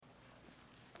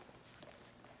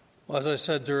Well, as I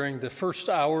said during the first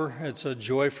hour, it's a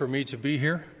joy for me to be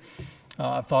here.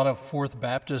 I've thought of Fourth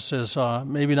Baptist as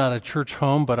maybe not a church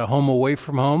home, but a home away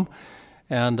from home.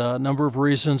 And a number of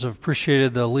reasons. I've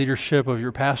appreciated the leadership of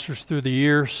your pastors through the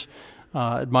years,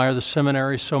 admire the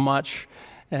seminary so much,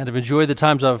 and have enjoyed the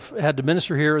times I've had to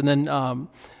minister here. And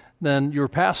then your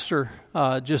pastor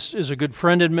just is a good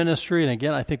friend in ministry. And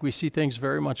again, I think we see things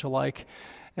very much alike.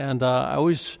 And I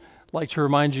always like to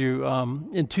remind you,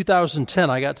 in 2010,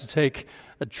 I got to take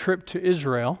a trip to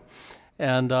Israel,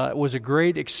 and it was a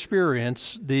great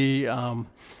experience. The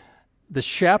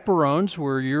chaperones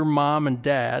were your mom and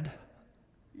dad.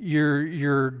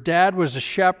 Your dad was a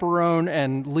chaperone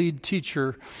and lead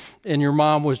teacher, and your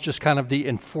mom was just kind of the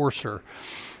enforcer.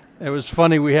 It was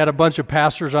funny, we had a bunch of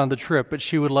pastors on the trip, but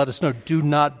she would let us know, do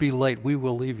not be late, we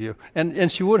will leave you. And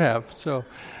she would have, so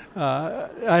I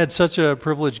had such a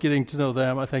privilege getting to know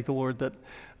them. I thank the Lord that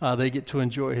they get to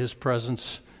enjoy His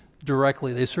presence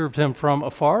directly. They served Him from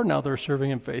afar, now they're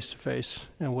serving Him face to face,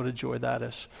 and what a joy that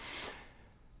is.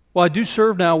 Well, I do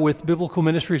serve now with Biblical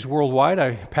Ministries Worldwide.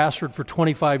 I pastored for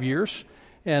 25 years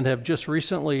and have just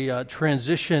recently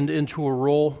transitioned into a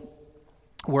role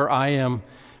where I am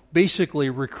basically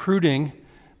recruiting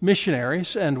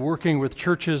missionaries and working with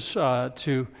churches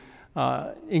to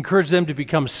encourage them to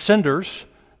become senders,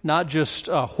 not just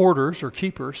hoarders or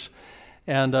keepers,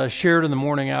 and shared in the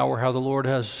morning hour how the Lord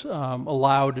has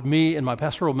allowed me in my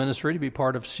pastoral ministry to be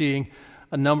part of seeing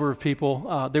a number of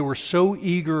people. They were so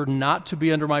eager not to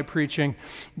be under my preaching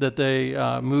that they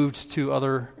moved to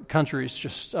other countries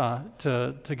just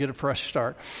to get a fresh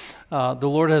start. The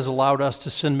Lord has allowed us to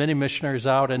send many missionaries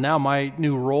out, and now my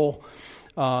new role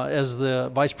as the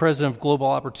Vice President of Global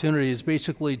Opportunity is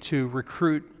basically to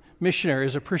recruit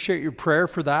missionaries. I appreciate your prayer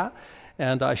for that,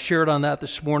 and I shared on that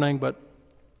this morning, but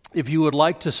if you would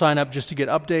like to sign up just to get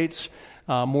updates,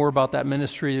 more about that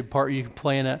ministry, the part you can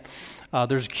play in it,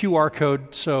 there's a QR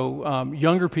code, so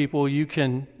younger people, you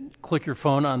can click your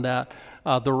phone on that.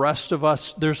 The rest of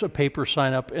us, there's a paper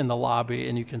sign up in the lobby,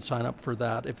 and you can sign up for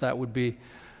that if that would be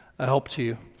a help to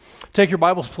you. Take your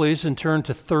Bibles, please, and turn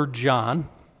to 3 John.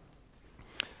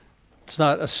 It's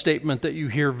not a statement that you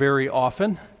hear very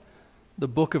often. The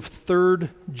book of 3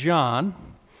 John.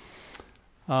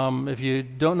 If you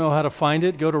don't know how to find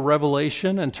it, go to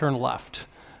Revelation and turn left.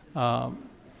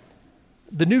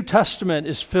 The New Testament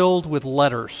is filled with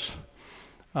letters.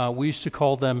 We used to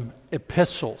call them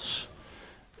epistles.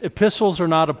 Epistles are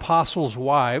not apostles'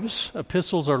 wives.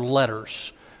 Epistles are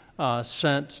letters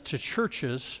sent to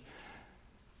churches.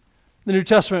 In the New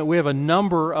Testament, we have a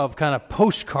number of kind of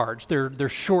postcards. They're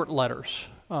short letters.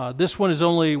 This one is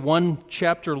only one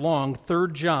chapter long.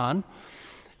 3 John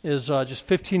is just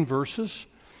 15 verses,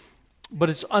 but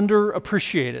it's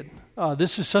underappreciated.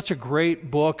 This is such a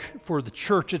great book for the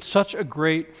church. It's such a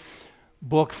great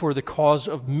book for the cause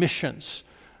of missions.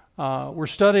 We're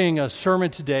studying a sermon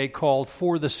today called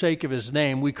For the Sake of His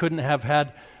Name. We couldn't have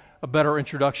had a better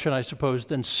introduction, I suppose,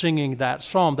 than singing that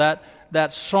psalm.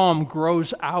 That psalm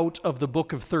grows out of the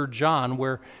book of 3 John,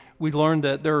 where we learn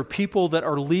that there are people that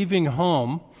are leaving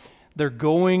home. They're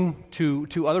going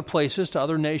to other places, to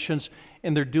other nations,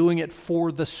 and they're doing it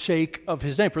for the sake of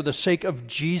His name, for the sake of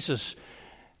Jesus'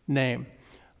 name.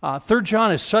 3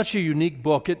 John is such a unique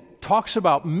book. It talks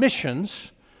about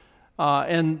missions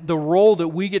and the role that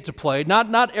we get to play.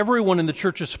 Not everyone in the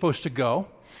church is supposed to go.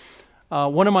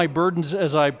 One of my burdens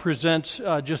as I present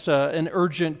just an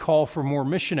urgent call for more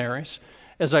missionaries,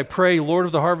 as I pray, Lord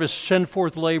of the harvest, send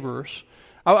forth laborers.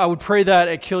 I would pray that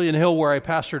at Killian Hill where I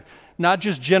pastored, not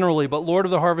just generally, but Lord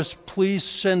of the harvest, please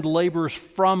send laborers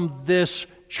from this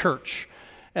church.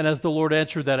 And as the Lord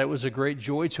answered that, it was a great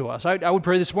joy to us. I would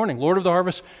pray this morning, Lord of the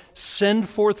harvest, send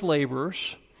forth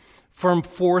laborers from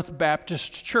Fourth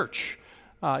Baptist Church.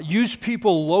 Use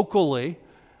people locally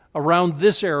around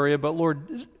this area, but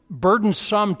Lord, burden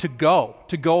some to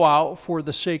go out for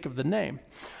the sake of the name.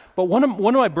 But one of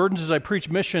my burdens as I preach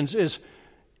missions is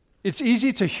it's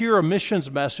easy to hear a missions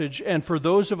message, and for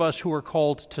those of us who are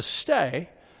called to stay,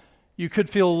 you could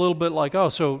feel a little bit like,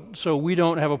 so we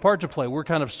don't have a part to play. We're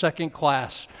kind of second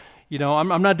class. You know,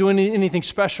 I'm not doing anything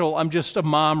special. I'm just a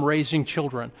mom raising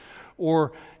children.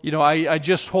 Or, you know, I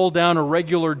just hold down a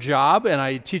regular job and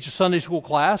I teach a Sunday school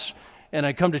class and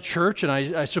I come to church and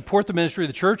I support the ministry of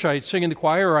the church. I sing in the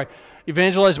choir or I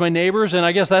evangelize my neighbors, and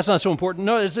I guess that's not so important.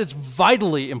 No, it's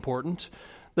vitally important.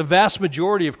 The vast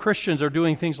majority of Christians are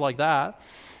doing things like that.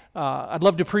 I'd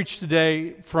love to preach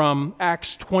today from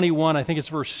Acts 21, I think it's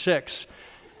verse 6.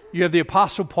 You have the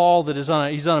Apostle Paul that he's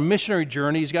on a missionary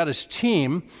journey. He's got his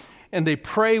team, and they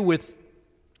pray with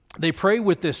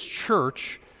this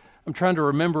church I'm trying to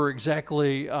remember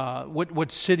exactly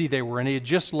what city they were in. He had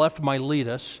just left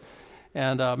Miletus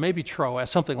and maybe Troas,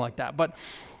 something like that.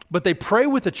 But they pray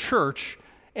with the church,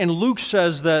 and Luke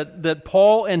says that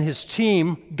Paul and his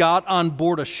team got on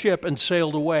board a ship and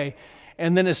sailed away.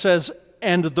 And then it says,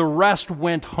 and the rest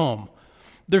went home.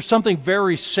 There's something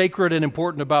very sacred and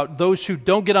important about those who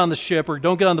don't get on the ship or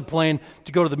don't get on the plane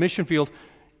to go to the mission field.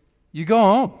 You go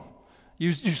home.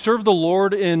 You serve the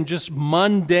Lord in just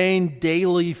mundane,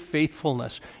 daily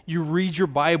faithfulness. You read your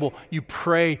Bible. You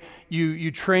pray.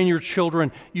 You train your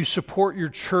children. You support your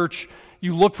church.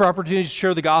 You look for opportunities to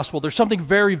share the gospel. There's something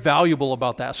very valuable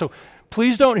about that. So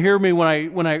please don't hear me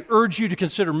when I urge you to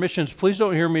consider missions. Please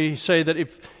don't hear me say that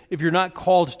if you're not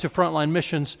called to frontline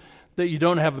missions, that you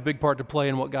don't have a big part to play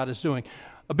in what God is doing.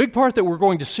 A big part that we're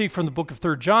going to see from the book of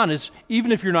 3 John is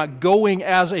even if you're not going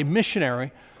as a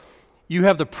missionary, you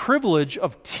have the privilege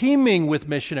of teaming with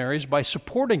missionaries by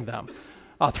supporting them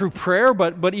through prayer,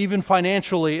 but even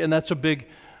financially, and that's a big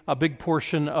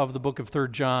portion of the book of 3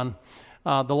 John.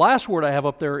 The last word I have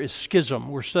up there is schism.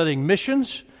 We're studying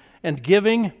missions and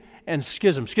giving and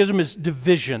schism. Schism is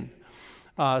division.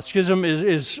 Schism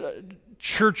is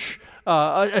church.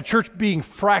 A church being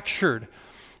fractured.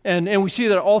 And we see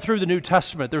that all through the New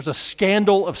Testament. There's a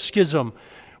scandal of schism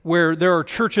where there are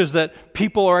churches that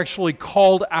people are actually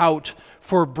called out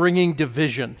for bringing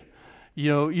division. You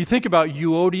know, you think about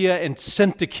Euodia and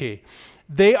Syntyche.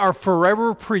 They are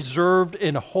forever preserved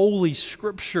in Holy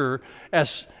Scripture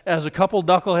as a couple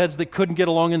knuckleheads that couldn't get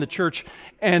along in the church,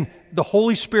 and the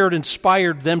Holy Spirit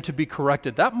inspired them to be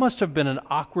corrected. That must have been an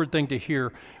awkward thing to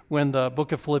hear when the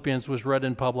book of Philippians was read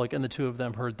in public and the two of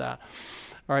them heard that.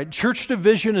 All right, church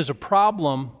division is a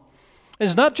problem.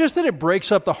 It's not just that it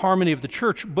breaks up the harmony of the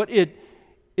church, but it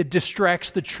distracts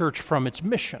the church from its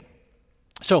mission.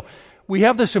 So we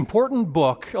have this important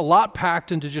book, a lot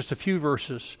packed into just a few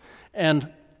verses,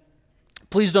 and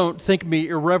please don't think me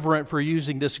irreverent for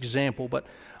using this example, but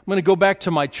I'm going to go back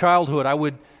to my childhood. I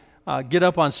would get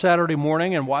up on Saturday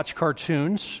morning and watch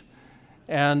cartoons.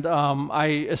 And I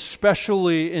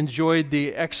especially enjoyed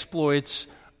the exploits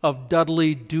of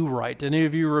Dudley Do-Right. Any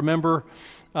of you remember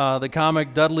the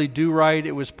comic Dudley Do-Right?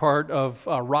 It was part of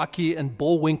Rocky and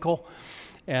Bullwinkle,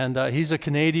 and he's a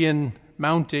Canadian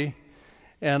Mountie.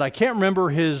 And I can't remember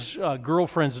his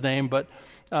girlfriend's name, but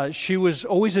she was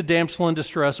always a damsel in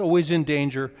distress, always in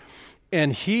danger,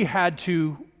 and he had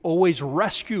to always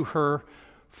rescue her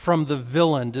from the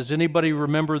villain. Does anybody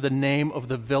remember the name of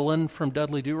the villain from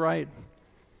Dudley Do-Right?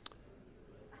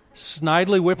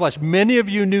 Snidely Whiplash. Many of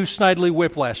you knew Snidely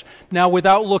Whiplash. Now,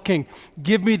 without looking,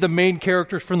 give me the main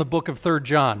characters from the book of 3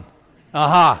 John.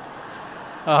 That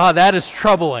is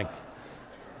troubling.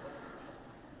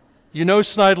 You know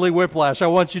Snidely Whiplash. I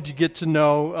want you to get to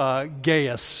know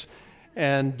Gaius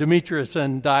and Demetrius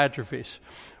and Diotrephes.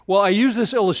 Well, I use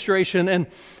this illustration, and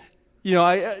you know,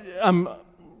 I'm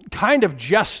kind of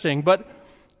jesting, but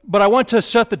I want to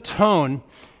set the tone.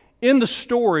 In the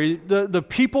story, the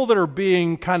people that are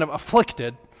being kind of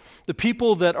afflicted, the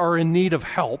people that are in need of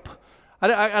help,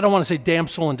 I don't want to say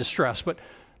damsel in distress, but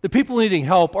the people needing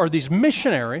help are these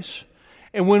missionaries.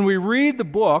 And when we read the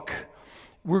book,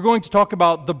 we're going to talk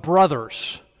about the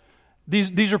brothers.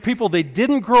 These are people, they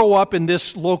didn't grow up in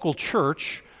this local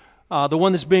church, the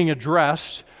one that's being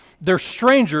addressed. They're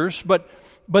strangers, but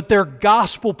they're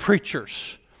gospel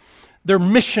preachers. They're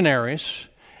missionaries.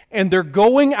 And they're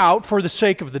going out for the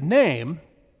sake of the name,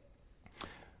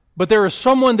 but there is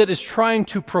someone that is trying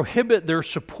to prohibit their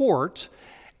support,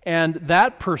 and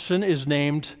that person is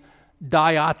named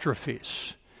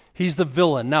Diotrephes. He's the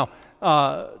villain. Now,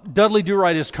 Dudley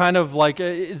Do-Right is kind of like,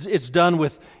 it's done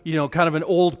with, you know, kind of an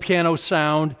old piano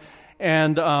sound,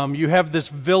 and you have this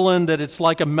villain that it's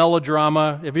like a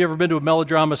melodrama. Have you ever been to a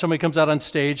melodrama? Somebody comes out on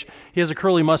stage, he has a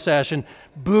curly mustache, and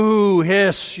boo,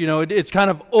 hiss, you know, it's kind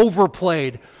of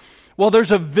overplayed. Well,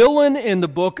 there's a villain in the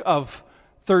book of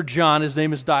 3 John. His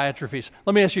name is Diotrephes.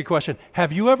 Let me ask you a question.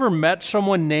 Have you ever met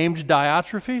someone named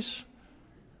Diotrephes?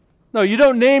 No, you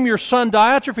don't name your son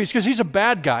Diotrephes because he's a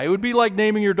bad guy. It would be like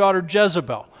naming your daughter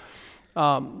Jezebel.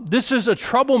 This is a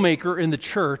troublemaker in the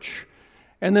church.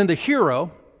 And then the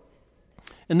hero,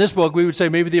 in this book, we would say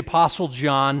maybe the Apostle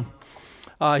John.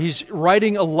 He's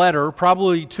writing a letter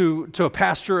probably to a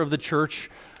pastor of the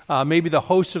church, maybe the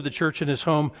host of the church in his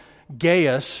home,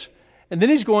 Gaius. And then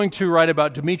he's going to write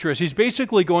about Demetrius. He's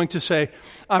basically going to say,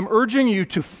 I'm urging you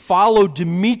to follow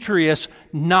Demetrius,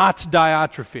 not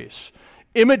Diotrephes.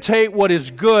 Imitate what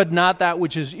is good, not that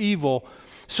which is evil.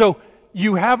 So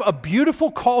you have a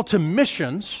beautiful call to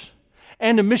missions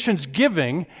and to missions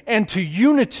giving and to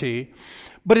unity,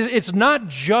 but it's not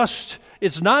just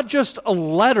It's not just a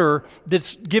letter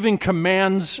that's giving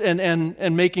commands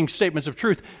and making statements of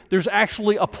truth. There's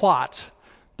actually a plot.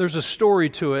 There's a story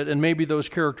to it, and maybe those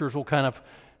characters will kind of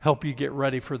help you get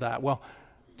ready for that. Well,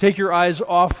 take your eyes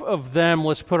off of them.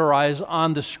 Let's put our eyes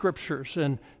on the Scriptures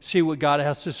and see what God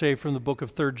has to say from the book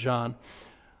of 3 John.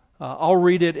 I'll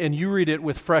read it, and you read it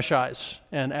with fresh eyes,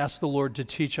 and ask the Lord to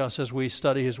teach us as we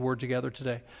study His Word together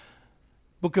today.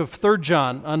 Book of 3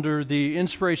 John, under the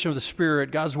inspiration of the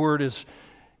Spirit, God's Word is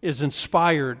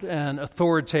inspired and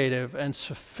authoritative and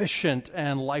sufficient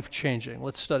and life-changing.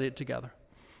 Let's study it together.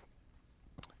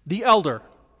 The elder,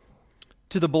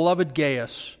 to the beloved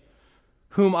Gaius,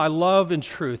 whom I love in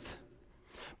truth.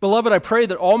 Beloved, I pray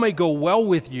that all may go well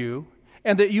with you,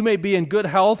 and that you may be in good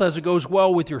health as it goes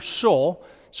well with your soul.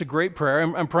 It's a great prayer.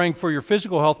 I'm praying for your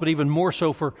physical health, but even more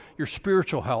so for your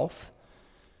spiritual health.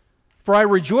 For I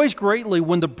rejoiced greatly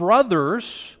when the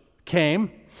brothers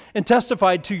came and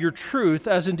testified to your truth,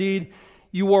 as indeed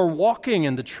you are walking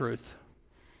in the truth.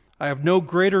 I have no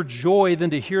greater joy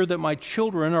than to hear that my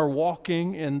children are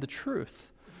walking in the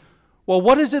truth. Well,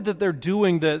 what is it that they're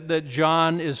doing that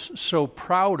John is so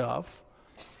proud of?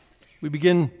 We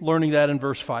begin learning that in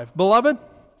verse 5. Beloved,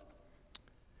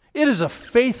 it is a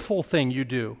faithful thing you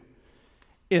do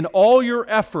in all your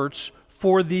efforts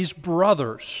for these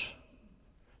brothers,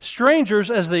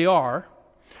 strangers as they are,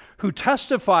 who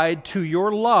testified to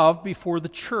your love before the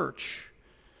church.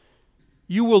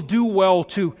 You will do well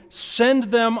to send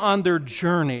them on their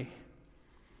journey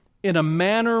in a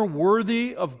manner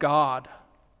worthy of God,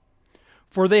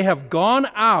 for they have gone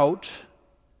out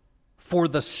for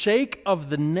the sake of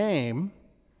the name,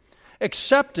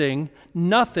 accepting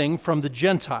nothing from the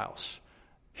Gentiles.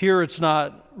 Here it's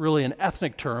not really an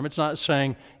ethnic term. It's not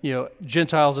saying,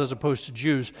 Gentiles as opposed to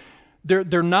Jews.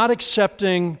 They're not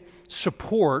accepting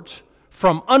support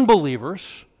from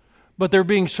unbelievers, but they're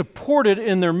being supported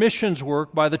in their missions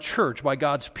work by the church, by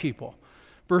God's people.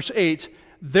 Verse 8,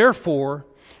 therefore,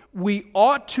 we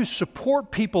ought to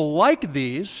support people like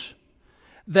these,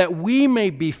 that we may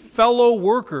be fellow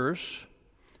workers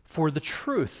for the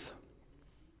truth.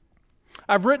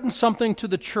 I've written something to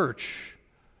the church,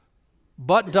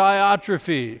 but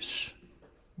Diotrephes,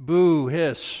 boo,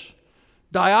 hiss,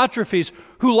 Diotrephes,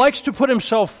 who likes to put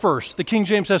himself first, the King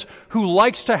James says, who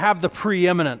likes to have the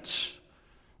preeminence,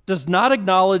 does not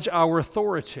acknowledge our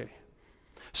authority.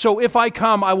 So if I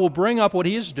come, I will bring up what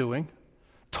he is doing,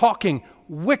 talking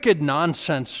wicked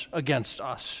nonsense against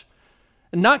us.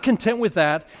 And not content with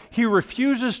that, he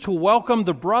refuses to welcome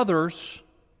the brothers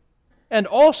and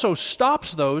also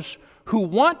stops those who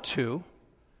want to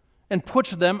and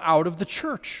puts them out of the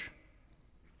church.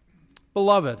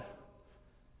 Beloved,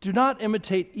 do not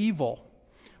imitate evil,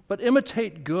 but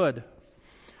imitate good.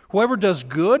 Whoever does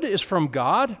good is from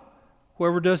God.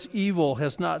 Whoever does evil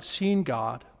has not seen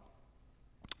God.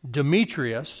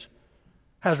 Demetrius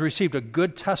has received a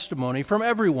good testimony from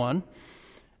everyone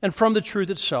and from the truth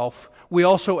itself. We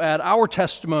also add our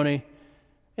testimony,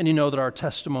 and you know that our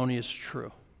testimony is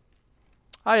true.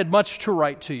 I had much to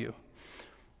write to you,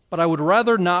 but I would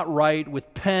rather not write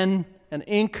with pen and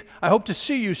ink. I hope to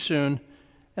see you soon,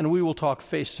 and we will talk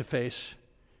face to face.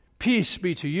 Peace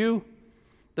be to you.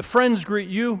 The friends greet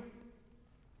you.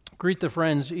 Greet the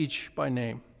friends each by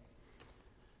name.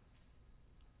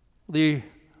 The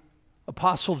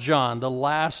Apostle John, the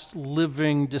last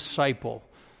living disciple.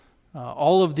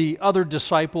 All of the other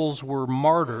disciples were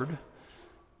martyred.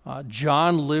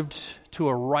 John lived to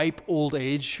a ripe old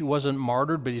age. He wasn't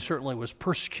martyred, but he certainly was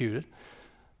persecuted.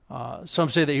 Some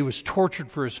say that he was tortured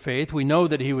for his faith. We know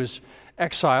that he was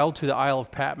exiled to the Isle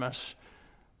of Patmos.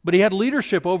 But he had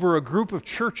leadership over a group of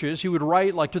churches. He would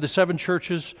write like to the 7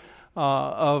 churches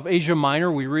of Asia Minor.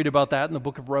 We read about that in the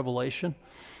book of Revelation.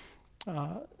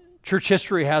 Church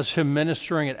history has him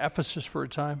ministering at Ephesus for a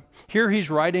time. Here he's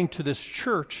writing to this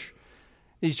church.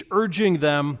 He's urging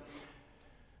them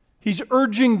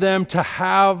to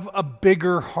have a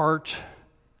bigger heart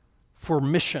for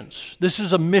missions. This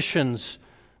is a missions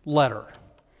letter.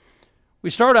 We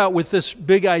start out with this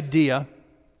big idea.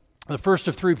 The first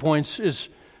of 3 points is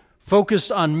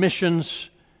focused on missions,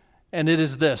 and it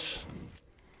is this.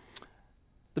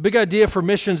 The big idea for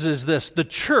missions is this: the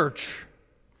church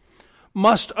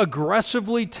must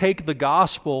aggressively take the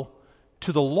gospel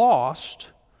to the lost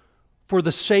for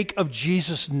the sake of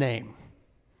Jesus' name.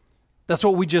 That's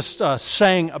what we just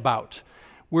sang about.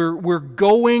 We're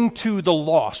going to the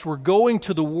lost. We're going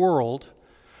to the world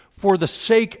for the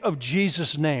sake of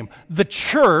Jesus' name. The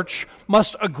church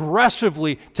must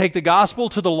aggressively take the gospel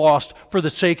to the lost for the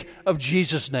sake of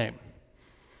Jesus' name.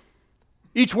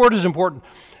 Each word is important.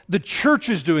 The church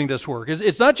is doing this work.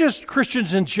 It's not just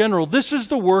Christians in general. This is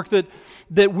the work that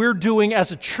we're doing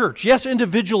as a church. Yes,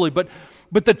 individually, but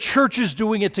the church is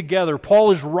doing it together.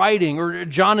 Paul is writing, or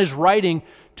John is writing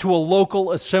to a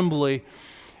local assembly,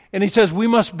 and he says we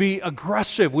must be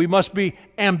aggressive, we must be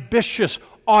ambitious,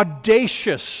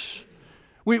 audacious.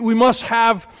 We must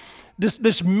have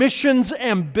this missions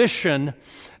ambition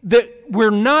that we're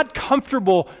not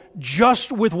comfortable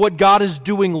just with what God is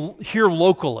doing here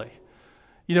locally.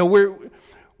 You know,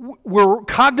 we're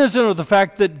cognizant of the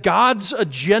fact that God's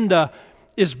agenda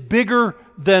is bigger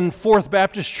than Fourth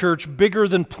Baptist Church, bigger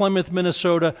than Plymouth,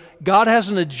 Minnesota. God has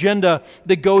an agenda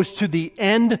that goes to the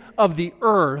end of the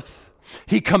earth.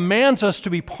 He commands us to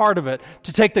be part of it,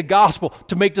 to take the gospel,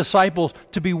 to make disciples,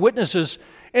 to be witnesses,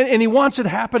 and He wants it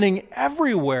happening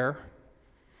everywhere.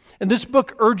 And this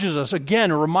book urges us,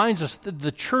 again, reminds us that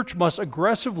the church must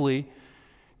aggressively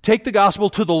take the gospel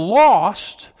to the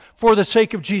lost for the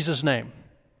sake of Jesus' name.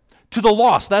 To the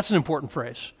lost, that's an important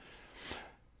phrase.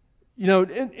 You know,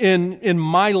 in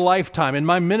my lifetime, in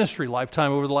my ministry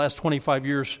lifetime over the last 25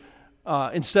 years,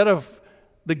 instead of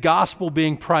the gospel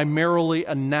being primarily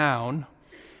a noun,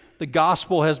 the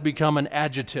gospel has become an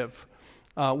adjective.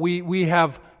 We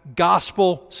have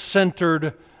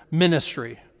gospel-centered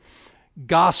ministry,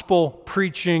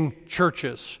 gospel-preaching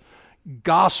churches,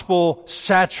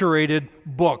 gospel-saturated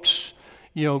books,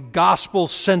 you know,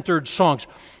 gospel-centered songs.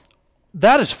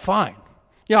 That is fine.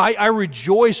 You know, I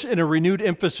rejoice in a renewed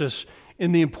emphasis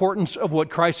in the importance of what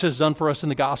Christ has done for us in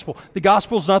the gospel. The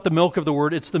gospel is not the milk of the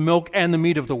word, it's the milk and the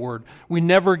meat of the word. We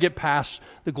never get past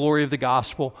the glory of the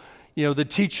gospel. You know, the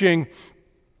teaching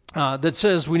that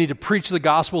says we need to preach the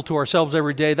gospel to ourselves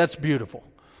every day, that's beautiful.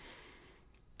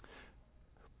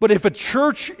 But if a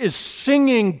church is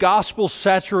singing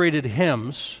gospel-saturated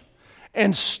hymns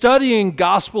and studying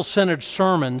gospel-centered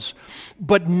sermons,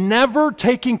 but never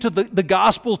taking to the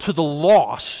gospel to the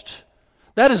lost,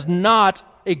 that is not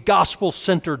a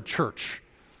gospel-centered church.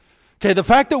 Okay, the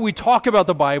fact that we talk about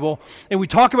the Bible and we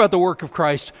talk about the work of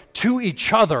Christ to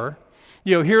each other,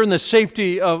 you know, here in the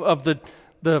safety of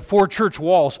the four church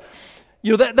walls,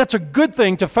 you know, that's a good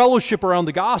thing to fellowship around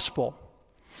the gospel.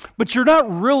 But you're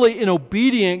not really an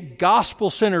obedient,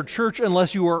 gospel-centered church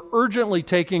unless you are urgently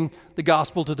taking the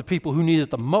gospel to the people who need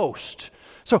it the most.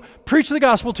 So preach the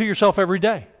gospel to yourself every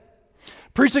day.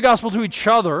 Preach the gospel to each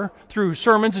other through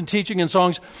sermons and teaching and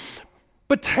songs.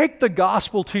 But take the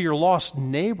gospel to your lost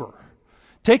neighbor.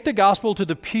 Take the gospel to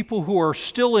the people who are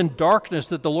still in darkness,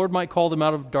 that the Lord might call them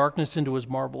out of darkness into His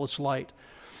marvelous light.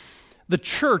 The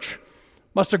church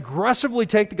must aggressively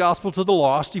take the gospel to the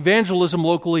lost, evangelism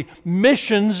locally,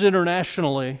 missions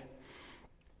internationally,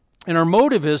 and our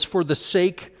motive is for the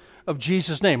sake of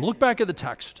Jesus' name. Look back at the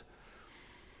text.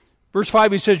 Verse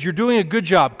 5, he says, you're doing a good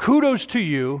job. Kudos to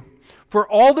you for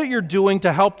all that you're doing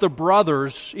to help the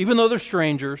brothers, even though they're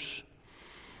strangers,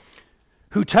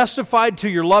 who testified to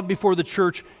your love before the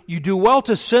church. You do well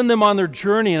to send them on their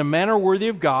journey in a manner worthy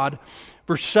of God.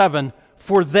 Verse 7,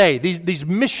 for they, these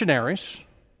missionaries,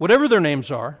 whatever their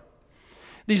names are,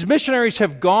 these missionaries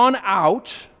have gone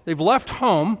out, they've left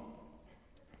home,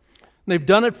 and they've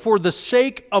done it for the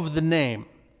sake of the name.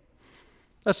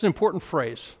 That's an important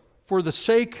phrase. For the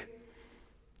sake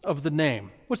of the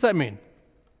name. What's that mean?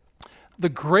 The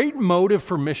great motive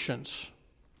for missions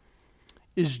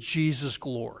is Jesus'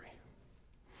 glory.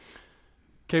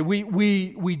 Okay,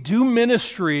 we do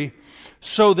ministry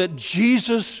so that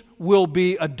Jesus will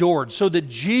be adored, so that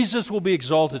Jesus will be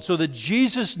exalted, so that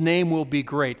Jesus' name will be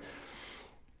great.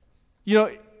 You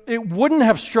know, it wouldn't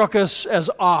have struck us as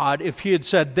odd if He had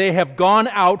said, they have gone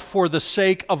out for the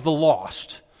sake of the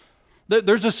lost.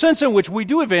 There's a sense in which we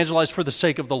do evangelize for the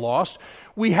sake of the lost.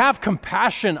 We have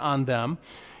compassion on them.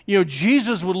 You know,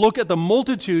 Jesus would look at the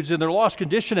multitudes in their lost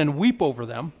condition and weep over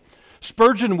them.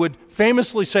 Spurgeon would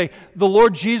famously say, the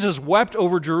Lord Jesus wept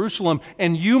over Jerusalem,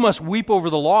 and you must weep over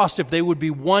the lost if they would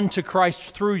be won to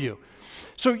Christ through you.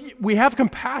 So we have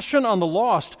compassion on the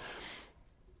lost,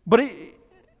 but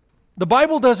the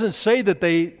Bible doesn't say that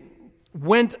they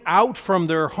went out from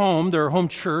their home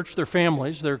church, their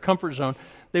families, their comfort zone.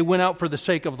 They went out for the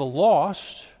sake of the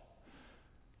lost.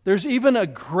 There's even a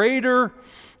greater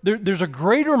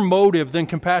motive than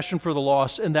compassion for the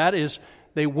lost, and that is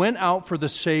they went out for the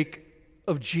sake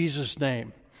of Jesus'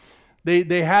 name.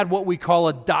 They had what we call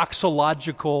a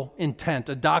doxological intent,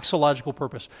 a doxological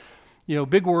purpose. You know,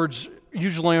 big words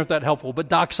usually aren't that helpful, but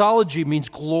doxology means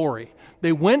glory.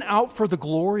 They went out for the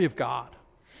glory of God.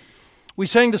 We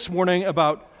sang this morning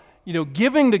about, you know,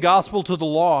 giving the gospel to the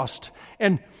lost,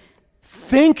 and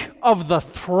think of the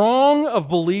throng of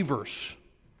believers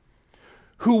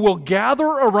who will gather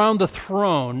around the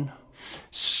throne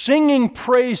singing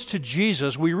praise to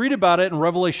Jesus. We read about it in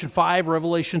Revelation 5,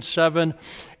 Revelation 7,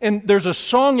 and there's a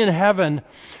song in heaven,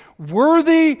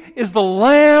 "Worthy is the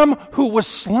Lamb who was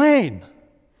slain."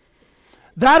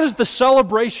 That is the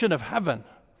celebration of heaven.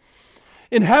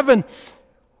 In heaven,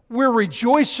 we're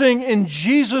rejoicing in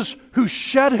Jesus who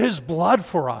shed his blood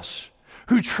for us,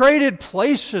 who traded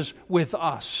places with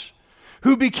us,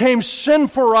 who became sin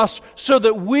for us so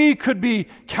that we could be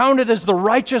counted as the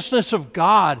righteousness of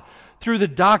God through the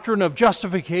doctrine of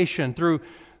justification, through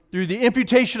the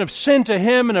imputation of sin to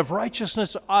him and of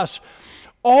righteousness to us.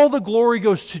 All the glory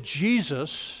goes to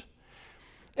Jesus.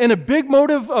 And a big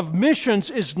motive of missions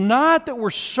is not that we're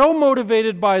so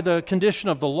motivated by the condition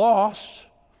of the lost,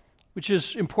 which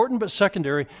is important but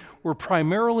secondary. We're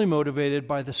primarily motivated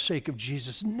by the sake of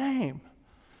Jesus' name.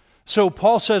 So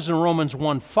Paul says in Romans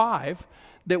 1:5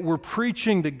 that we're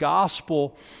preaching the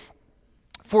gospel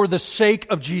for the sake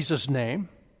of Jesus' name.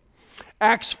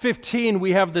 Acts 15,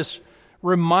 we have this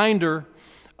reminder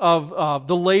of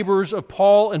the labors of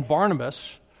Paul and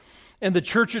Barnabas. And the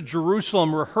church at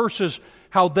Jerusalem rehearses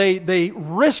how they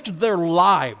risked their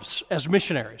lives as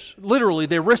missionaries. Literally,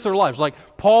 they risked their lives. Like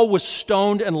Paul was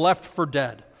stoned and left for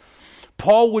dead.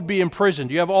 Paul would be imprisoned.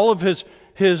 You have all of his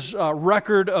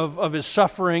record of his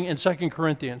suffering in 2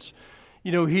 Corinthians.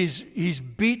 You know, he's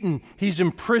beaten, he's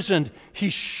imprisoned,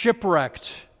 he's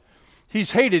shipwrecked,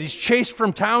 he's hated, he's chased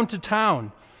from town to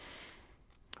town.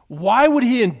 Why would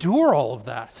he endure all of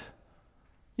that?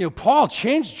 You know, Paul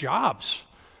changed jobs.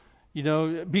 You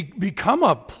know, become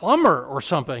a plumber or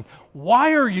something.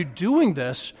 Why are you doing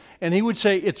this? And he would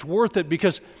say it's worth it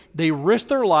because they risked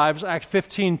their lives. Acts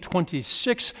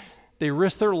 15:26, they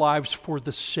risked their lives for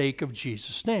the sake of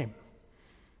Jesus' name.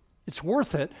 It's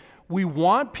worth it. We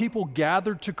want people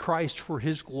gathered to Christ for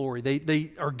his glory.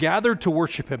 They are gathered to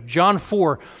worship him. John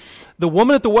 4, the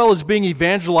woman at the well is being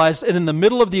evangelized, and in the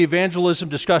middle of the evangelism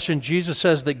discussion, Jesus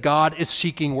says that God is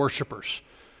seeking worshipers.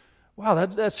 Wow,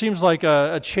 that seems like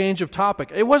a change of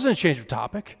topic. It wasn't a change of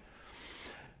topic.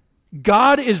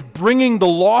 God is bringing the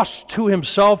lost to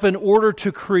himself in order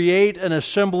to create an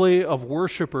assembly of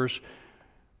worshipers.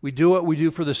 We do what we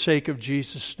do for the sake of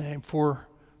Jesus' name,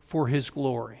 for his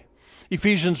glory.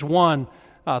 Ephesians 1,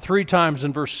 3 times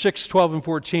in verse 6, 12, and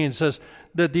 14 says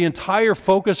that the entire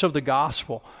focus of the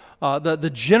gospel, the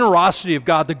generosity of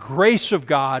God, the grace of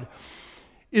God,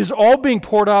 is all being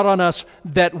poured out on us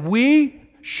that we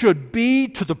should be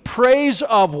to the praise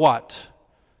of what?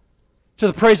 To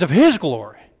the praise of his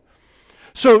glory.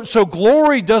 So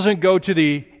glory doesn't go to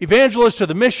the evangelist, to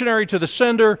the missionary, to the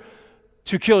sender,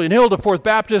 to Killian Hill, to Fourth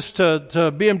Baptist,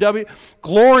 to BMW.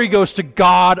 Glory goes to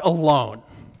God alone.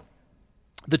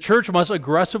 The church must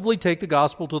aggressively take the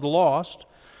gospel to the lost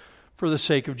for the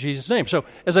sake of Jesus' name. So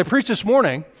as I preach this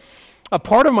morning, a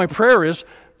part of my prayer is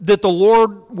that the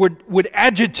Lord would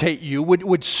agitate you,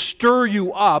 would stir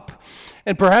you up.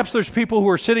 And perhaps there's people who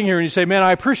are sitting here and you say, man,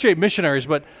 I appreciate missionaries,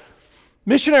 but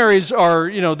missionaries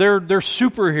are, they're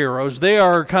superheroes. They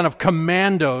are kind of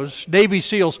commandos, Navy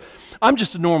SEALs. I'm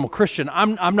just a normal Christian.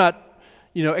 I'm not,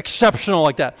 exceptional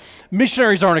like that.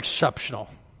 Missionaries aren't exceptional.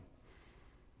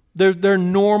 They're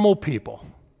normal people.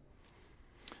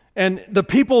 And the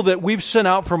people that we've sent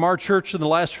out from our church in the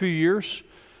last few years,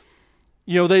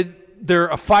 they're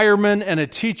a fireman and a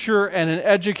teacher and an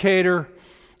educator,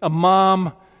 a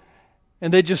mom,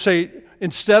 and they just say,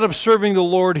 instead of serving the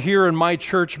Lord here in my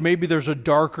church, maybe there's a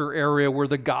darker area where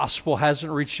the gospel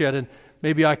hasn't reached yet, and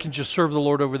maybe I can just serve the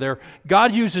Lord over there.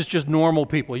 God uses just normal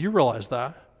people. You realize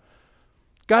that?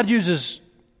 God uses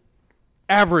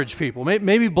average people,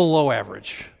 maybe below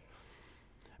average.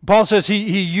 Paul says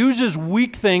he uses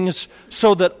weak things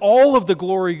so that all of the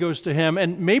glory goes to him.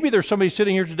 And maybe there's somebody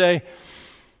sitting here today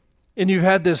and you've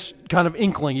had this kind of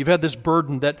inkling, you've had this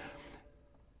burden that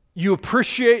you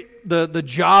appreciate the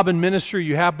job and ministry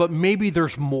you have, but maybe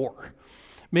there's more.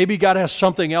 Maybe God has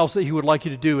something else that he would like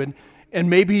you to do, and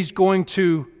maybe he's going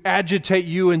to agitate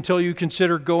you until you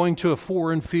consider going to a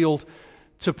foreign field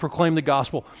to proclaim the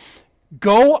gospel.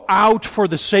 Go out for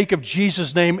the sake of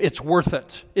Jesus' name. It's worth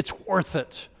it. It's worth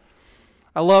it.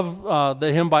 I love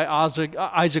the hymn by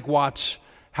Isaac Watts,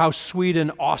 How Sweet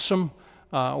and Awesome,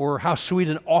 or How Sweet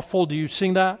and Awful. Do you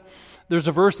sing that? There's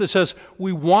a verse that says,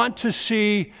 we want to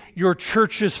see your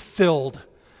churches filled,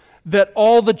 that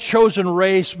all the chosen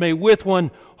race may with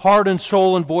one heart and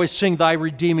soul and voice sing thy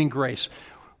redeeming grace.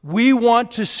 We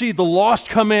want to see the lost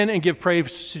come in and give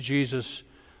praise to Jesus.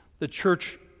 The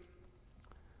church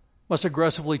must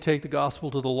aggressively take the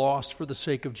gospel to the lost for the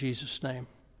sake of Jesus' name.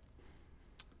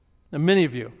 Now, many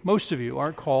of you, most of you,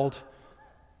 aren't called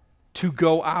to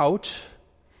go out.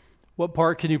 What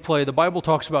part can you play? The Bible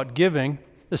talks about giving.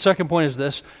 The second point is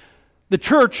this: the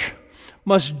church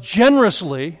must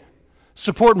generously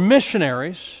support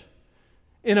missionaries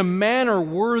in a manner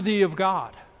worthy of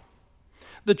God.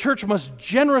 The church must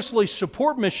generously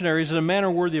support missionaries in a manner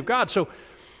worthy of God. So,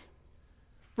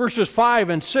 verses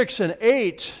 5 and 6 and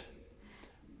 8,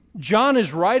 John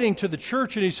is writing to the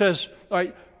church and he says, all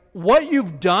right, what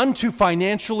you've done to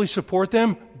financially support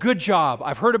them, good job.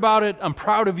 I've heard about it. I'm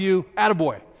proud of you.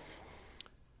 Attaboy.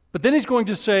 But then he's going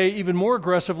to say even more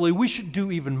aggressively, we should do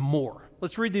even more.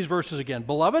 Let's read these verses again.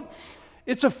 Beloved,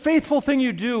 it's a faithful thing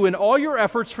you do in all your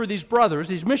efforts for these brothers,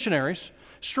 these missionaries,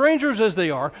 strangers as they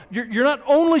are. You're not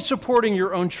only supporting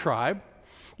your own tribe,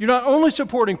 you're not only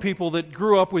supporting people that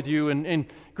grew up with you and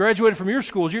graduated from your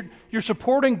schools, you're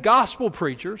supporting gospel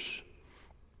preachers.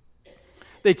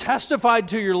 They testified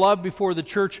to your love before the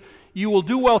church. You will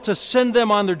do well to send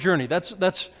them on their journey.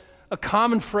 That's a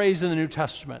common phrase in the New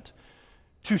Testament,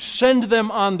 to send them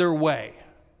on their way.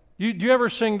 Do you ever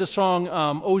sing the song,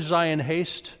 O Zion,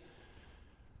 Haste?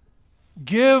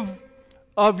 Give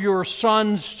of your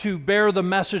sons to bear the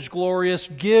message glorious.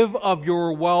 Give of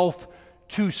your wealth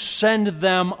to send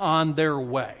them on their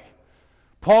way.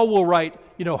 Paul will write,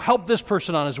 help this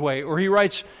person on his way. Or he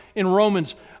writes in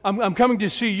Romans, I'm coming to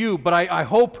see you, but I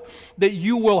hope that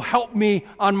you will help me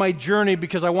on my journey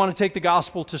because I want to take the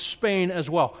gospel to Spain as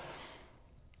well.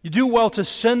 You do well to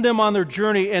send them on their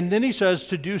journey, and then he says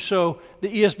to do so, the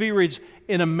ESV reads,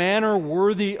 in a manner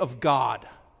worthy of God.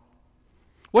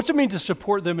 What's it mean to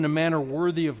support them in a manner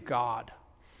worthy of God?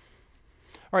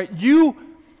 All right, you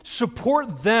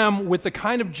support them with the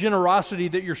kind of generosity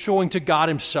that you're showing to God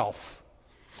himself.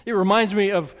 It reminds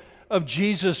me of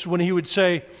Jesus when he would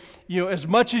say, as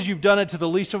much as you've done it to the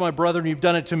least of my brethren, you've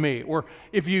done it to me. Or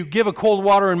if you give a cold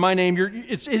water in my name,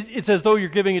 it's as though you're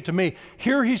giving it to me.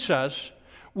 Here he says,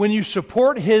 when you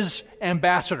support his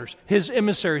ambassadors, his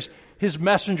emissaries, his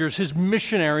messengers, his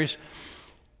missionaries,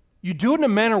 you do it in a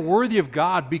manner worthy of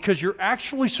God because you're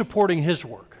actually supporting his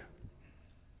work.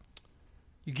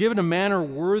 You give it in a manner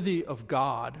worthy of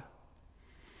God.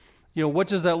 What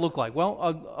does that look like?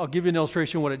 Well, I'll give you an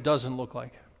illustration of what it doesn't look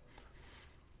like.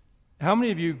 How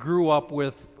many of you grew up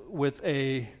with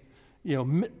the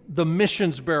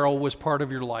missions barrel was part of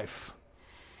your life?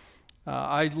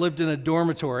 I lived in a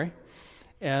dormitory,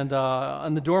 and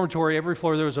on the dormitory, every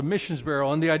floor there was a missions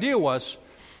barrel, and the idea was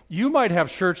you might have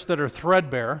shirts that are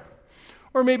threadbare,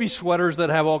 or maybe sweaters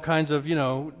that have all kinds of,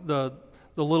 the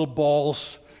little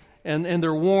balls, and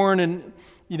they're worn, and,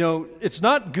 it's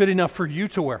not good enough for you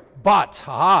to wear. But,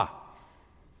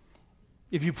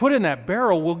 if you put in that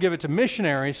barrel, we'll give it to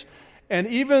missionaries, and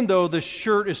even though the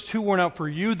shirt is too worn out for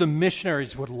you, the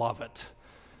missionaries would love it.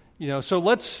 So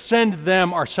let's send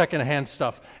them our secondhand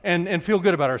stuff and feel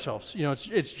good about ourselves.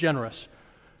 It's generous.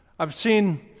 I've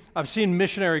seen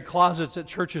missionary closets at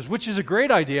churches, which is a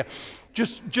great idea.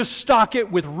 Just stock it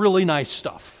with really nice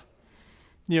stuff.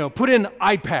 Put in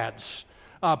iPads.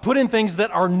 Put in things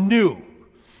that are new.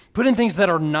 Put in things that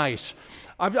are nice.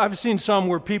 I've seen some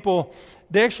where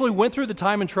they actually went through the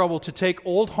time and trouble to take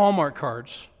old Hallmark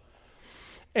cards,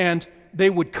 and they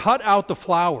would cut out the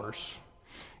flowers,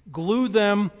 glue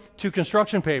them to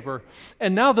construction paper,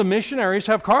 and now the missionaries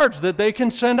have cards that they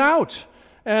can send out.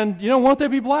 And, won't they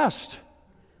be blessed?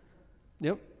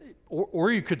 Yep.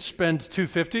 Or you could spend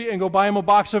 $250 and go buy them a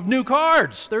box of new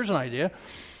cards. There's an idea.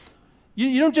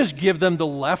 You don't just give them the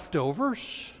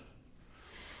leftovers.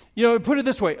 Put it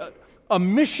this way. A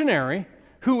missionary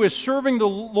who is serving the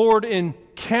Lord in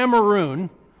Cameroon,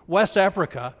 West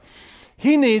Africa,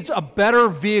 he needs a better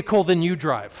vehicle than you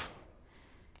drive.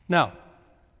 Now,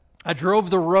 I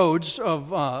drove the roads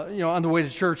of, on the way to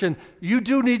church, and you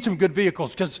do need some good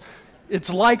vehicles because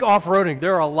it's like off-roading.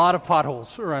 There are a lot of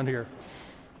potholes around here.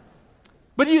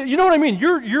 But you know what I mean?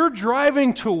 You're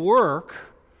driving to work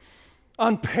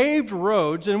on paved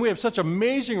roads, and we have such an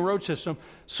amazing road system.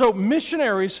 So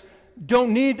missionaries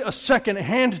don't need a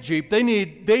second-hand Jeep. They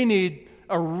need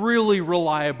a really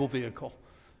reliable vehicle.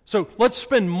 So let's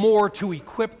spend more to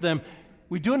equip them.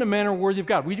 We do it in a manner worthy of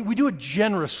God. We do it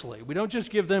generously. We don't just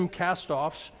give them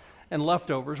cast-offs and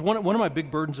leftovers. One of my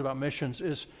big burdens about missions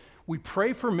is we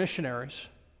pray for missionaries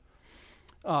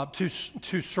to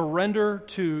surrender,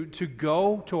 to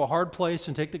go to a hard place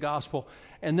and take the gospel.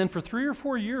 And then for 3 or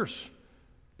 4 years,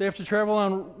 they have to travel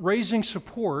on raising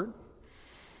support,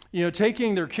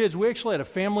 taking their kids. We actually had a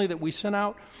family that we sent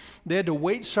out. They had to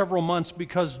wait several months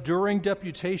because during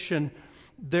deputation,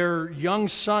 their young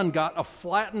son got a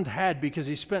flattened head because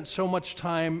he spent so much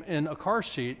time in a car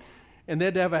seat, and they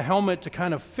had to have a helmet to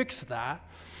kind of fix that.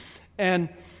 And,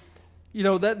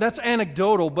 that's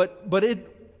anecdotal, but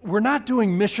we're not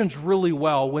doing missions really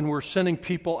well when we're sending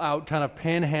people out kind of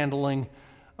panhandling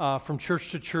from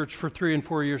church to church for 3 and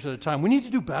 4 years at a time. We need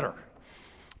to do better.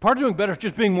 Part of doing better is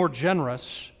just being more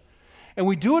generous. And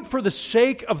we do it for the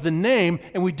sake of the name,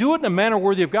 and we do it in a manner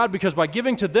worthy of God, because by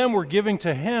giving to them, we're giving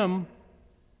to Him.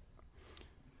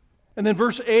 And then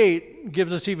verse 8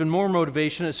 gives us even more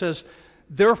motivation. It says,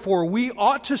 therefore, we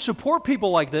ought to support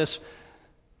people like this,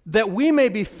 that we may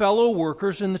be fellow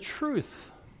workers in the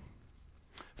truth.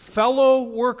 Fellow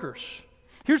workers.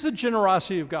 Here's the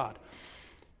generosity of God.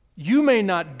 You may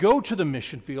not go to the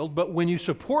mission field, but when you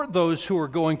support those who are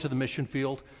going to the mission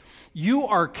field, you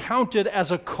are counted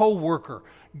as a co-worker.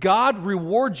 God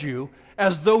rewards you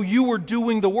as though you were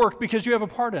doing the work because you have a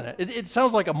part in it. It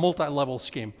sounds like a multi-level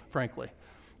scheme, frankly.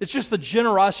 It's just the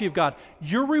generosity of God.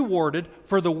 You're rewarded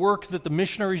for the work that the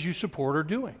missionaries you support are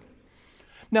doing.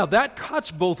 Now, that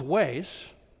cuts both ways.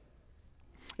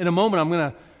 In a moment, I'm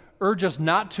going to urge us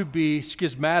not to be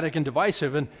schismatic and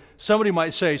divisive, and somebody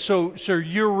might say, so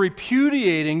you're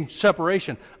repudiating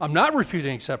separation. I'm not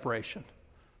repudiating separation.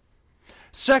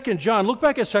 2 John, look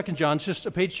back at 2 John, it's just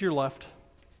a page to your left.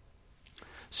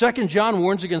 2 John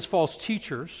warns against false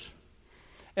teachers,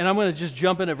 and I'm going to just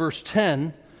jump in at verse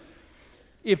 10.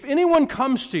 If anyone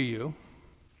comes to you,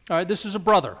 all right, this is a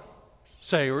brother,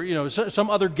 say, or some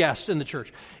other guest in the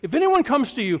church. If anyone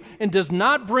comes to you and does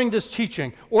not bring this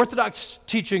teaching, orthodox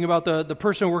teaching about the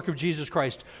person and work of Jesus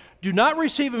Christ, do not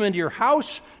receive him into your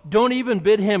house. Don't even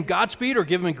bid him Godspeed or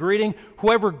give him a greeting.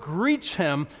 Whoever greets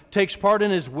him takes part in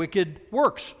his wicked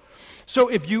works. So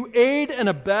if you aid and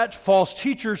abet false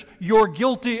teachers, you're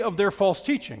guilty of their false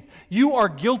teaching. You are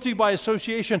guilty by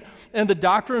association, and the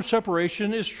doctrine of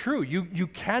separation is true. You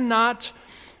cannot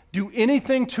do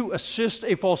anything to assist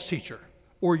a false teacher,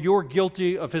 or you're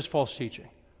guilty of his false teaching.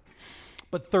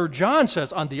 But 3 John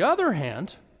says, on the other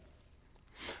hand,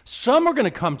 some are going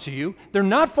to come to you. They're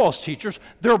not false teachers.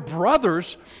 They're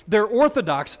brothers. They're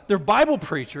orthodox. They're Bible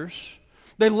preachers.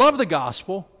 They love the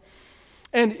gospel.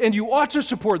 And you ought to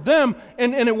support them,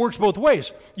 and it works both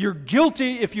ways. You're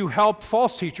guilty if you help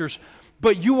false teachers,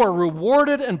 but you are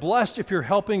rewarded and blessed if you're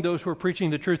helping those who are preaching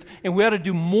the truth. And we ought to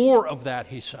do more of that,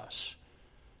 he says.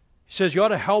 He says you ought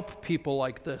to help people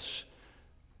like this.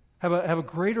 Have a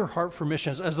greater heart for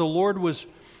missions. As the Lord was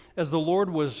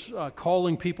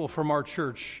calling people from our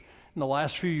church in the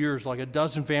last few years, like a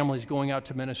dozen families going out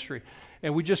to ministry,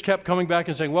 and we just kept coming back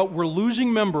and saying, well, we're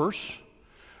losing members,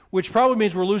 which probably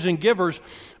means we're losing givers,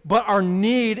 but our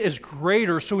need is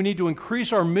greater, so we need to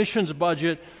increase our missions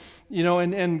budget,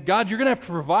 and God, you're going to have to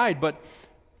provide, but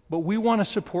we want to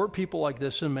support people like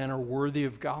this in a manner worthy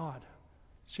of God.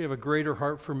 So you have a greater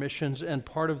heart for missions, and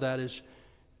part of that is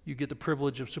you get the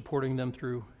privilege of supporting them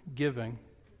through giving.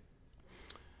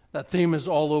 That theme is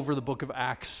all over the book of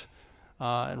Acts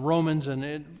and Romans, and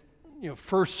 1st,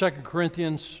 2nd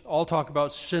Corinthians all talk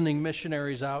about sending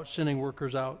missionaries out, sending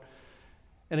workers out.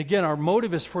 And again, our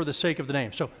motive is for the sake of the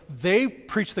name. So they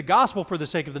preach the gospel for the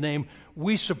sake of the name.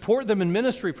 We support them in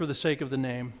ministry for the sake of the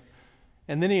name.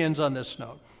 And then he ends on this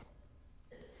note.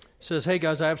 He says, hey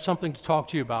guys, I have something to talk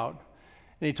to you about.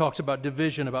 And he talks about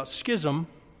division, about schism.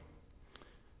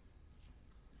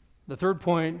 The third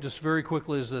point, just very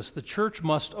quickly, is this. The church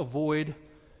must avoid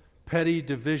petty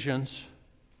divisions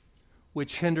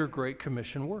which hinder Great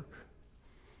Commission work.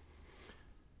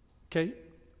 Okay?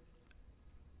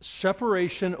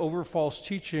 Separation over false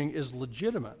teaching is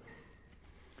legitimate.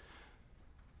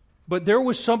 But there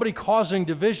was somebody causing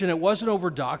division. It wasn't over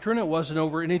doctrine. It wasn't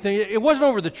over anything. It wasn't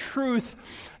over the truth.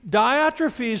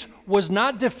 Diotrephes was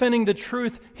not defending the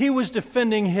truth. He was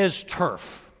defending his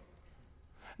turf.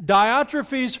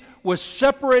 Diotrephes was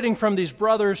separating from these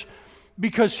brothers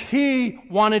because he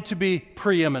wanted to be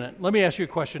preeminent. Let me ask you a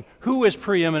question. Who is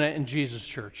preeminent in Jesus'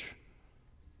 church?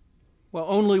 Well,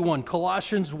 only one.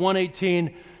 Colossians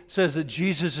 1:18 says that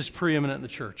Jesus is preeminent in the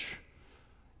church.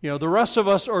 The rest of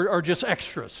us are just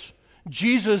extras.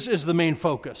 Jesus is the main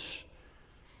focus.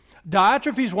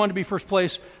 Diotrephes wanted to be first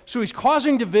place, so he's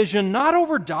causing division not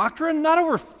over doctrine, not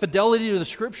over fidelity to the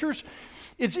Scriptures.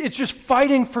 It's just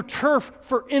fighting for turf,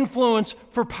 for influence,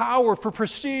 for power, for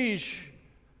prestige.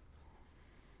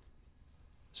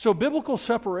 So biblical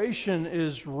separation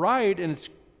is right, and it's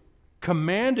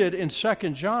commanded in 2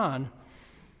 John.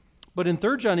 But in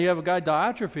 3 John, you have a guy,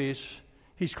 Diotrephes.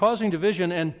 He's causing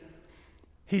division, and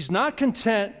he's not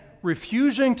content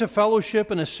refusing to fellowship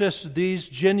and assist these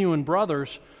genuine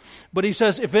brothers, but he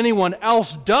says, if anyone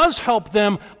else does help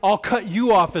them, I'll cut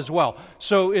you off as well.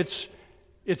 So it's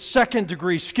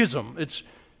second-degree schism.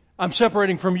 I'm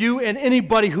separating from you and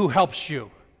anybody who helps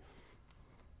you.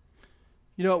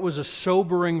 It was a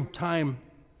sobering time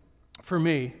for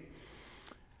me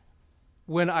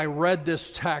when I read this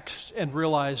text and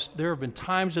realized there have been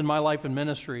times in my life and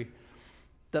ministry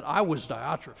that I was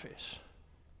Diotrephes.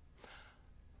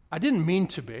 I didn't mean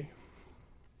to be.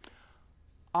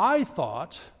 I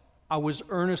thought I was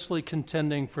earnestly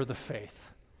contending for the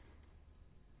faith.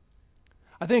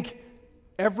 I think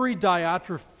every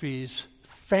Diotrephes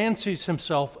fancies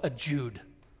himself a Jude.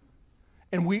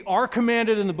 And we are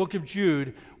commanded in the book of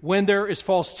Jude, when there is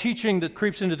false teaching that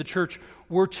creeps into the church,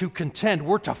 we're to contend,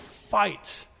 we're to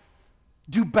fight,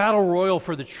 do battle royal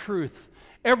for the truth.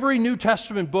 Every New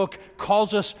Testament book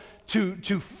calls us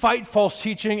to fight false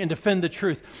teaching and defend the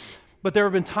truth. But there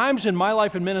have been times in my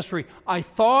life and ministry, I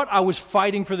thought I was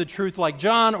fighting for the truth like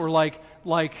John or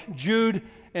like Jude,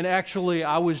 and actually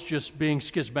I was just being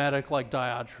schismatic like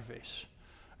Diotrephes.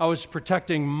 I was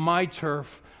protecting my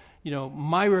turf,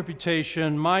 my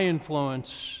reputation, my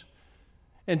influence.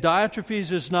 And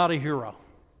Diotrephes is not a hero.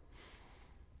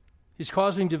 He's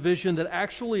causing division that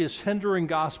actually is hindering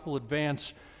gospel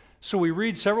advance. So we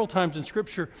read several times in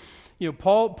Scripture,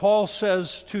 Paul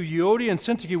says to Euodia and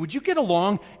Syntyche, would you get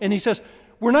along? And he says,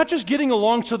 we're not just getting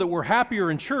along so that we're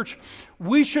happier in church.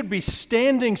 We should be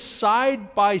standing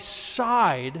side by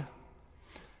side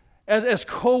as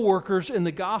co-workers in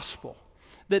the gospel.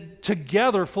 That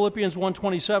together, Philippians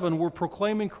 1:27, we're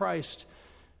proclaiming Christ,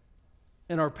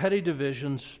 and our petty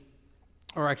divisions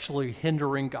are actually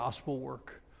hindering gospel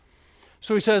work.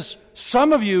 So he says,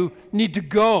 some of you need to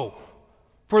go.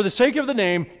 For the sake of the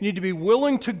name, you need to be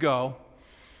willing to go.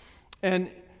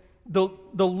 And the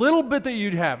little bit that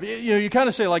you'd have, you kind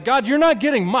of say, like, God, you're not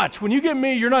getting much. When you get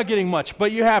me, you're not getting much,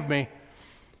 but you have me.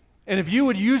 And if you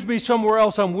would use me somewhere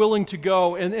else, I'm willing to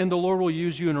go, and the Lord will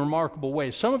use you in remarkable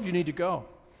ways. Some of you need to go.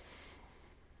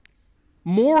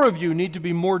 More of you need to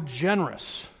be more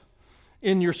generous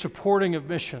in your supporting of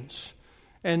missions.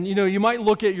 And, you might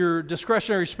look at your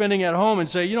discretionary spending at home and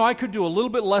say, I could do a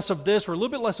little bit less of this or a little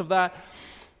bit less of that,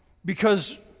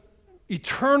 because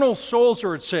eternal souls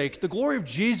are at stake. The glory of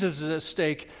Jesus is at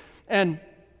stake. And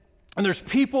there's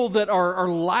people that are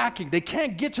lacking. They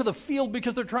can't get to the field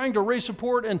because they're trying to raise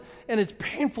support, and it's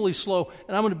painfully slow.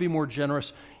 And I'm going to be more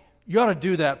generous. You ought to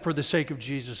do that for the sake of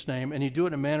Jesus' name, and you do it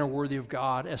in a manner worthy of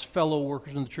God as fellow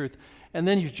workers in the truth. And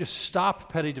then you just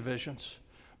stop petty divisions.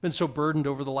 I've been so burdened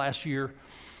over the last year.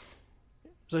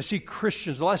 As I see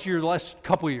Christians, the last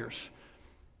couple of years,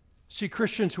 see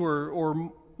Christians who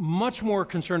are much more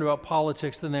concerned about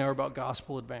politics than they are about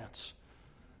gospel advance.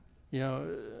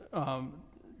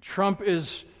 Trump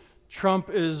is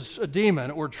a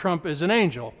demon, or Trump is an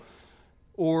angel,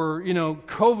 or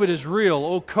COVID is real.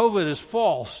 Oh, COVID is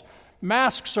false.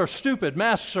 Masks are stupid.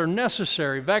 Masks are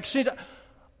necessary. Vaccines.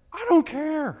 I don't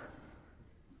care.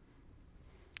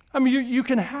 I mean, you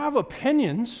can have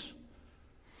opinions.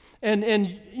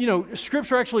 And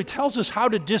Scripture actually tells us how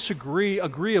to disagree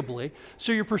agreeably.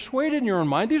 So you're persuaded in your own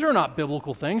mind. These are not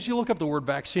biblical things. You look up the word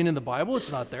vaccine in the Bible,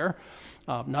 it's not there.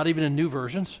 Not even in new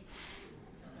versions.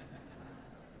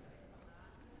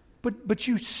 But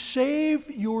you save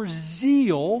your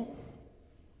zeal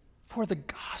for the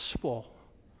gospel.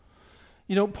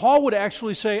 Paul would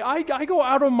actually say, I go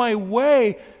out of my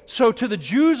way, so to the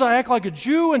Jews I act like a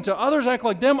Jew, and to others I act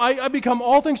like them. I become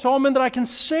all things to all men that I can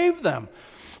save them.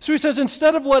 So he says,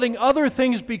 instead of letting other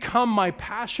things become my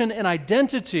passion and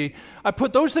identity, I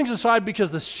put those things aside because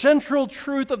the central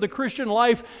truth of the Christian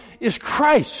life is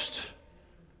Christ.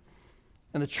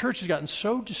 And the church has gotten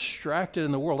so distracted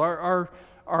in the world.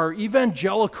 Our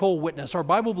evangelical witness, our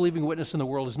Bible-believing witness in the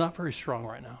world is not very strong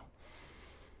right now.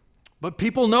 But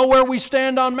people know where we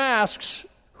stand on masks.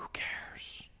 Who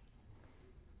cares?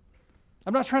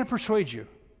 I'm not trying to persuade you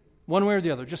one way or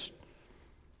the other.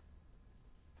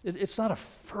 It's not a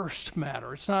first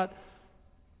matter. It's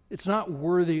not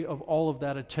worthy of all of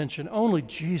that attention. Only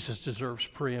Jesus deserves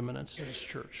preeminence in His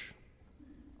church.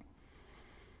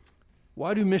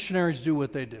 Why do missionaries do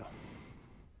what they do?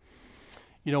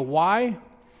 Why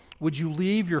would you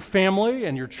leave your family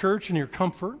and your church and your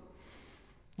comfort,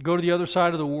 go to the other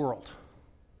side of the world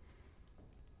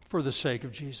for the sake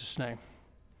of Jesus' name?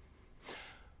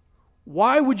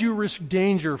 Why would you risk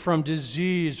danger from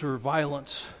disease or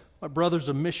violence? My brother's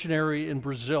a missionary in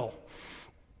Brazil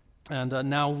and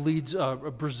now leads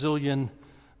a Brazil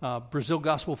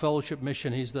Gospel Fellowship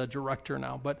mission. He's the director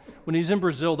now. But when he's in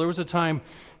Brazil, there was a time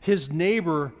his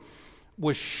neighbor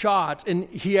was shot, and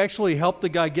he actually helped the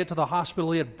guy get to the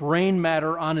hospital. He had brain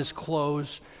matter on his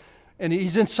clothes, and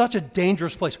he's in such a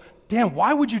dangerous place. Dan,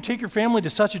 why would you take your family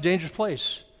to such a dangerous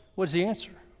place? What's the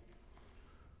answer?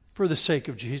 For the sake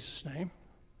of Jesus' name,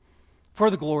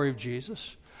 for the glory of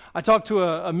Jesus. I talked to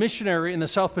a missionary in the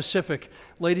South Pacific.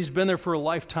 Lady's been there for a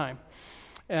lifetime.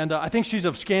 And I think she's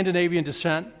of Scandinavian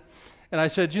descent. And I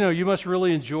said, you must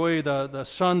really enjoy the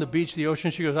sun, the beach, the ocean.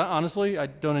 She goes, honestly, I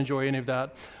don't enjoy any of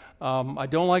that. I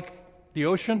don't like the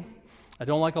ocean. I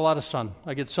don't like a lot of sun.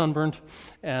 I get sunburned,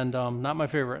 and not my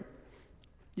favorite.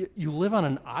 You live on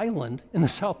an island in the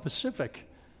South Pacific.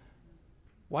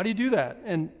 Why do you do that?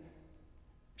 And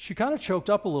she kind of choked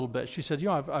up a little bit. She said,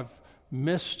 I've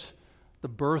missed the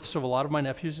births of a lot of my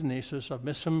nephews and nieces. I've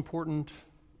missed some important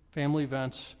family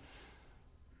events.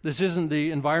 This isn't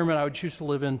the environment I would choose to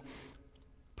live in,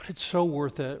 but it's so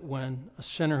worth it when a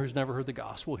sinner who's never heard the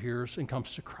gospel hears and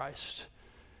comes to Christ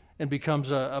and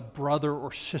becomes a brother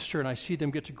or sister, and I see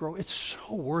them get to grow. It's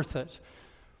so worth it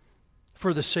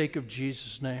for the sake of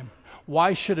Jesus' name.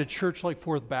 Why should a church like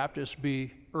Fourth Baptist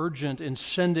be urgent in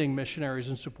sending missionaries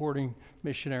and supporting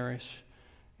missionaries?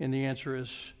 And the answer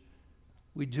is,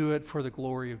 we do it for the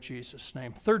glory of Jesus'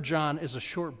 name. 3 John is a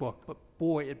short book, but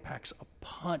boy, it packs a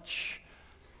punch.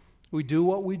 We do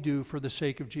what we do for the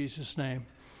sake of Jesus' name.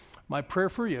 My prayer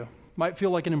for you might feel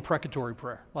like an imprecatory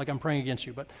prayer, like I'm praying against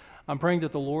you, but I'm praying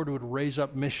that the Lord would raise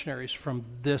up missionaries from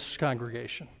this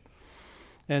congregation.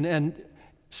 And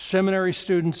seminary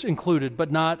students included,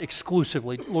 but not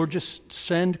exclusively. Lord, just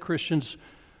send Christians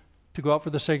to go out for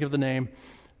the sake of the name.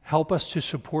 Help us to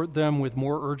support them with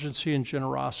more urgency and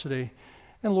generosity.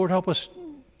 And Lord, help us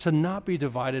to not be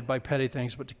divided by petty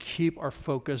things, but to keep our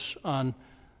focus on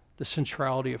the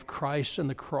centrality of Christ and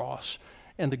the cross.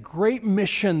 And the great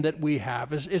mission that we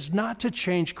have is not to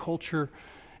change culture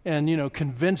and,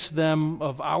 convince them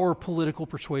of our political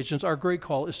persuasions. Our great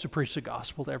call is to preach the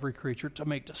gospel to every creature, to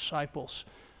make disciples.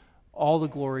 All the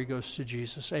glory goes to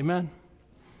Jesus. Amen?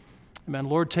 Amen.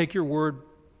 Lord, take your word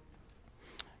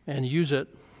and use it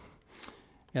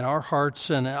in our hearts.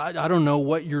 And I don't know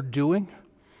what you're doing.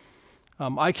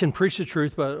 I can preach the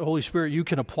truth, but Holy Spirit, you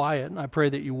can apply it. And I pray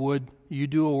that you would. You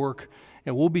do a work,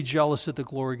 and we'll be jealous that the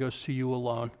glory goes to you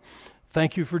alone.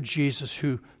 Thank you for Jesus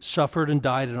who suffered and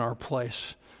died in our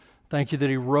place. Thank you that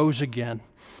he rose again.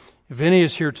 If any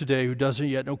is here today who doesn't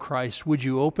yet know Christ, would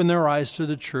you open their eyes to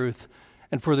the truth?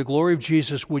 And for the glory of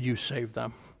Jesus, would you save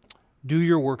them? Do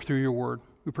your work through your word.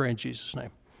 We pray in Jesus'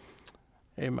 name.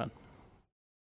 Amen.